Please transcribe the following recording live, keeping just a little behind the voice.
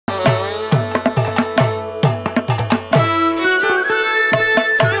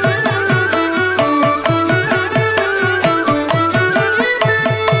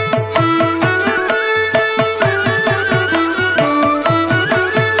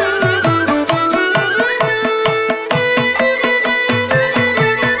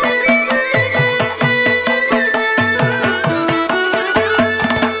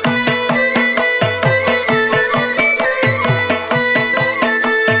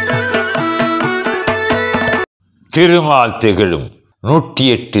திருமால் திகழும்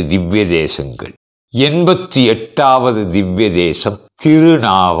 108 திவ்ய தேசங்கள். 88வது திவ்ய தேசம்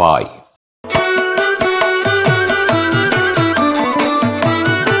திருநாவாய்.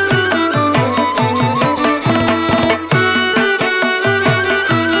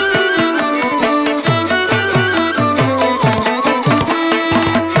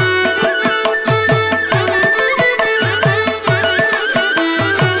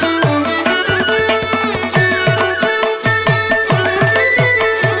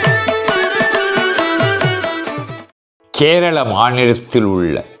 கேரள மாநிலத்தில்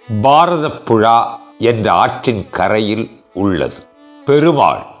உள்ள பாரதப்புழா என்ற ஆற்றின் கரையில் உள்ளது.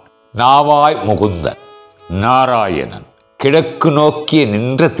 பெருமாள் நாவாய் முகுந்தன், நாராயணன் கிழக்கு நோக்கிய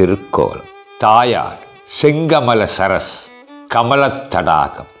நின்ற திருக்கோலம். தாயார் செங்கமல சரஸ்,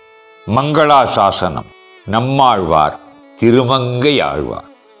 கமலத்தடாகம். மங்களாசாசனம் நம்மாழ்வார், திருமங்கை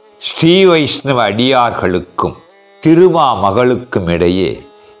ஆழ்வார். ஸ்ரீ வைஷ்ணவ அடியார்களுக்கும் திருமாமகளுக்கும் இடையே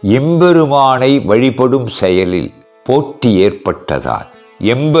எம்பெருமானை வழிபடும் செயலில் போட்டி ஏற்பட்டதால்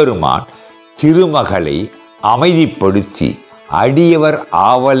எம்பெருமான் திருமகளை அமைதிப்படுத்தி அடியவர்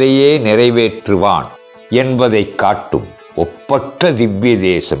ஆவலையே நிறைவேற்றுவான் என்பதை காட்டும் ஒப்பற்ற திவ்ய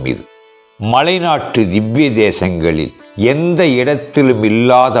தேசம் இது. மலைநாட்டு திவ்ய தேசங்களில் எந்த இடத்திலும்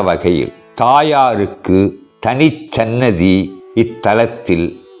இல்லாத வகையில் தாயாருக்கு தனிச்சன்னதி இத்தலத்தில்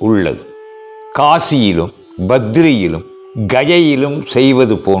உள்ளது. காசியிலும் பத்ரியிலும் கயையிலும்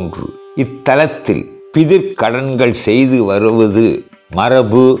செய்வது போன்று இத்தலத்தில் பிதிர்கடன்கள் செய்து வருவது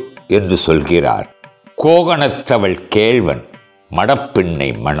மரபு என்று சொல்கிறார். கோகணத்தவள் கேழ்வன், மடப்பிண்ணை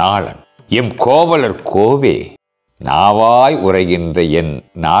மணாளன், எம் கோவலர் கோவே, நாவாய் உரைகின்ற என்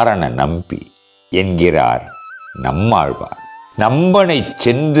நாரண நம்பி என்கிறார் நம்மாழ்வார். நம்பனை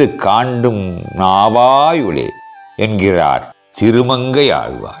சென்று காண்டும் நாவாயுளே என்கிறார் திருமங்கை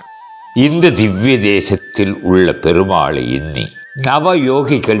ஆழ்வார். இந்த திவ்ய தேசத்தில் உள்ள பெருமாளை எண்ணி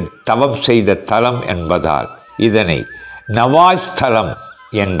நவயோகிகள் தவம் செய்த தலம் என்பதால் இதனை நவாய்ஸ்தலம்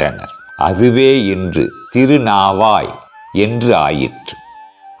என்றனர். அதுவே இன்று திருநாவாய் என்று ஆயிற்று.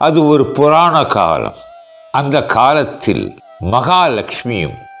 அது ஒரு புராண காலம். அந்த காலத்தில்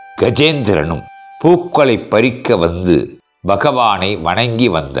மகாலட்சுமியும் கஜேந்திரனும் பூக்களை பறிக்க வந்து பகவானை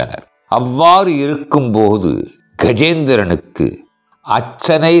வணங்கி வந்தனர். அவ்வாறு இருக்கும்போது கஜேந்திரனுக்கு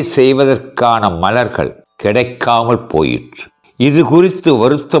அர்ச்சனை செய்வதற்கான மலர்கள் கிடைக்காமல் போயிற்று. இது குறித்து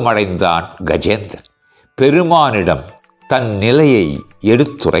வருத்தமடைந்தான் கஜேந்திரன். பெருமானிடம் தன் நிலையை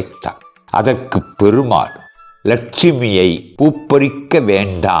எடுத்துரைத்தான். அதற்கு பெருமாள் லட்சுமியை பூப்பறிக்க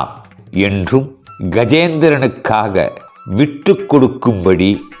வேண்டாம் என்றும் கஜேந்திரனுக்காக விட்டு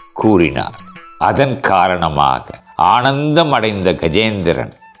கொடுக்கும்படி கூறினார். அதன் காரணமாக ஆனந்தமடைந்த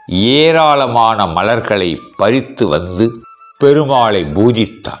கஜேந்திரன் ஏராளமான மலர்களை பறித்து வந்து பெருமாளை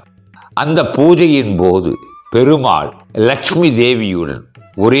பூஜித்தான். அந்த பூஜையின் போது பெருமாள் லக்ஷ்மி தேவியுடன்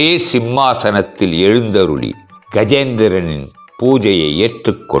ஒரே சிம்மாசனத்தில் எழுந்தருளி கஜேந்திரனின் பூஜையை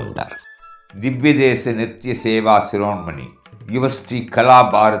ஏற்றுக்கொண்டார். திவ்யதேச நித்திய சேவா சிரோன்மணி யுவஸ்ரீ கலா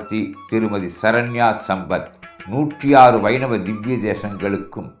பாரதி திருமதி சரண்யா சம்பத் 106 வைணவ திவ்ய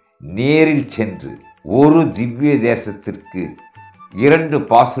தேசங்களுக்கும் நேரில் சென்று ஒரு திவ்ய தேசத்திற்கு 2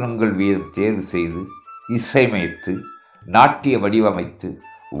 பாசுரங்கள் வீதம் தேர்வு செய்து இசையமைத்து நாட்டிய வடிவமைத்து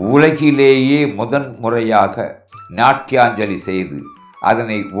உலகிலேயே முதன்முறையாக நாட்டியாஞ்சலி செய்து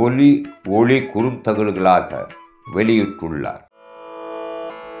அதனை ஒளி குறுந்தகடுகளாக வெளியிட்டுள்ளார்.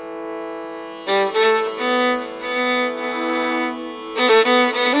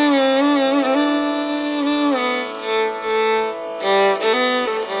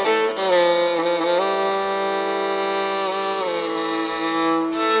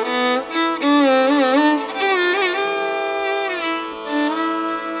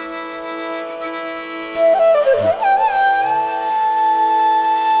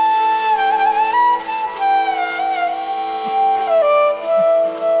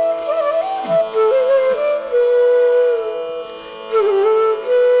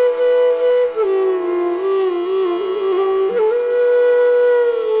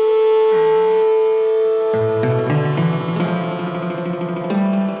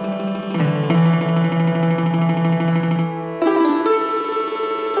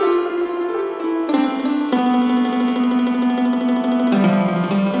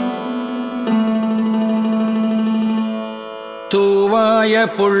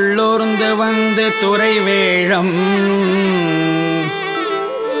 புள்ளூர்ந்து வந்து துறை வேழம்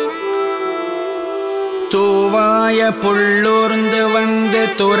தூவாய புள்ளூர்ந்து வந்து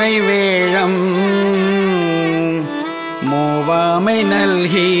துறை வேழம் மூவாமை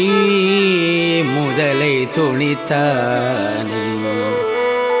நல்கி முதலை துணித்தானே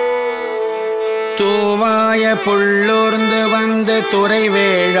தூவாய புள்ளூர்ந்து வந்து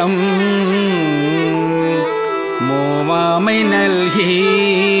துறைவேழம் மூவாமை நல்கி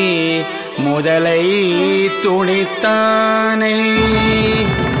முதலை துணித்தானை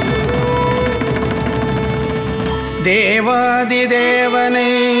தேவாதி தேவனை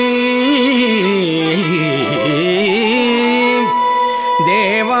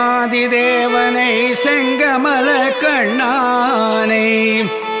தேவாதி தேவனை செங்கமல கண்ணானை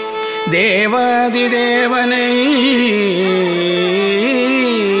தேவாதி தேவனை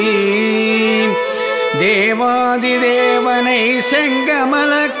தேவாதி தேவனை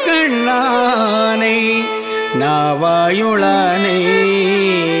செங்கமல கண்ணானை நாவாயுளானை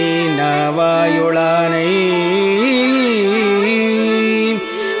நாவாயுளானை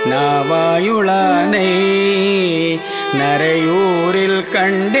நாவாயுளானை நரையூரில்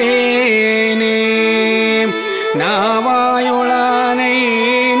கண்டேனே நாவாயுளானை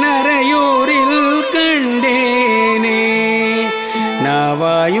நரையூரில் கண்டேனே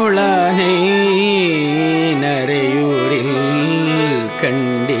நாவாயுளானை நரையூரில்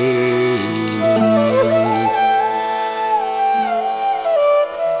கண்டேனே.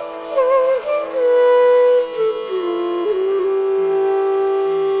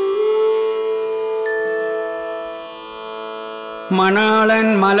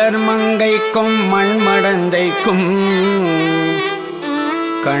 மணாளன் மலர் மங்கைக்கும் மண்மடந்தைக்கும்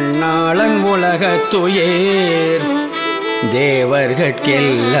கண்ணாளன் உலகத்துயர்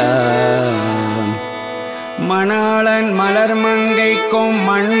தேவர்கட்கெல்லாம் மணாளன் மலர் மங்கைக்கும்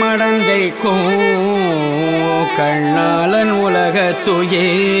மண்மடந்தைக்கும் கண்ணாளன்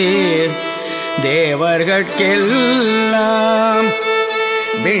உலகத்துயர் தேவர்கட்கெல்லாம்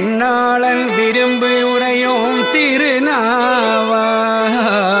விண்ணாளன் விரும்பு உரையோம் திருநாவாய்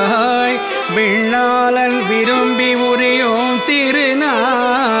விண்ணாளன் விரும்பி உரையோம்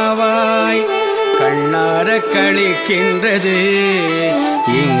திருநாவாய் கண்ணார கழிக்கின்றது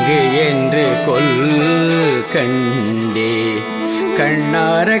இங்கு என்று கொல் கண்டே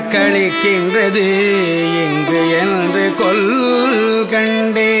கண்ணார கழிக்கின்றது இங்கு என்று கொல்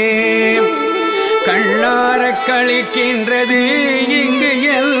கண்டே கண்ணார கழிக்கின்றது இங்கு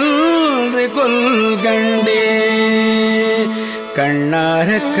என்று கொள்கண்டே கண்ணார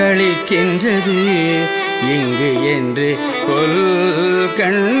கழிக்கின்றது இங்கு என்று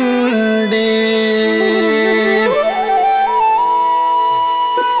கொள்கண்டே.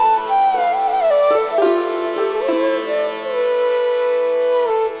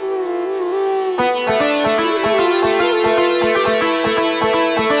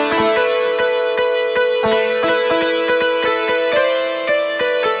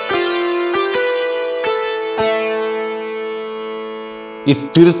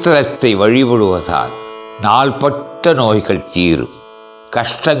 இத்திருத்தலத்தை வழிபடுவதால் நாள்பட்ட நோய்கள் தீரும்,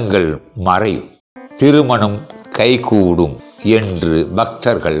 கஷ்டங்கள் மறையும், திருமணம் கைகூடும் என்று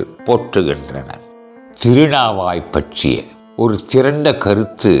பக்தர்கள் போற்றுகின்றனர். திருநாவாய் பற்றிய ஒரு திரண்ட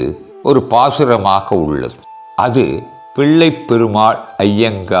கருத்து ஒரு பாசுரமாக உள்ளது. அது பிள்ளைப் பெருமாள்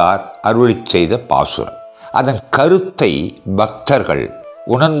ஐயங்கார் அருளிச் செய்த பாசுரம். அதன் கருத்தை பக்தர்கள்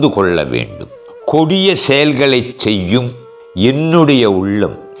உணர்ந்து கொள்ள வேண்டும். கொடிய செயல்களை செய்யும் என்னுடைய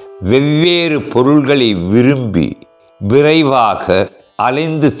உள்ளம் வெவ்வேறு பொருள்களை விரும்பி விரைவாக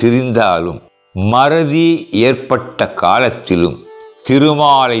அலைந்து திரிந்தாலும் மறதி ஏற்பட்ட காலத்திலும்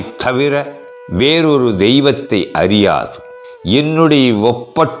திருமாலை தவிர வேறொரு தெய்வத்தை அறியாது. என்னுடைய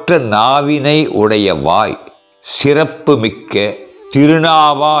ஒப்பற்ற நாவினை உடைய வாய் சிறப்பு மிக்க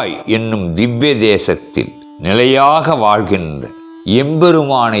திருநாவாய் என்னும் திவ்ய தேசத்தில் நிலையாக வாழ்கின்ற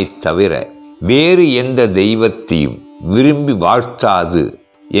எம்பெருமானை தவிர வேறு எந்த தெய்வத்தையும் விரும்பி வாழ்த்தாது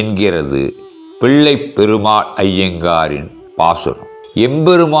என்கிறது பிள்ளைப் பெருமாள் ஐயங்காரின் பாசுரம்.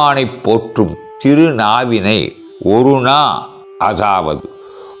 எம்பெருமானை போற்றும் திருநாவினை ஒரு நா, அதாவது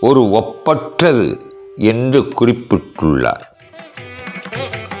ஒரு ஒப்பற்றது என்று குறிப்பிட்டுள்ளார்.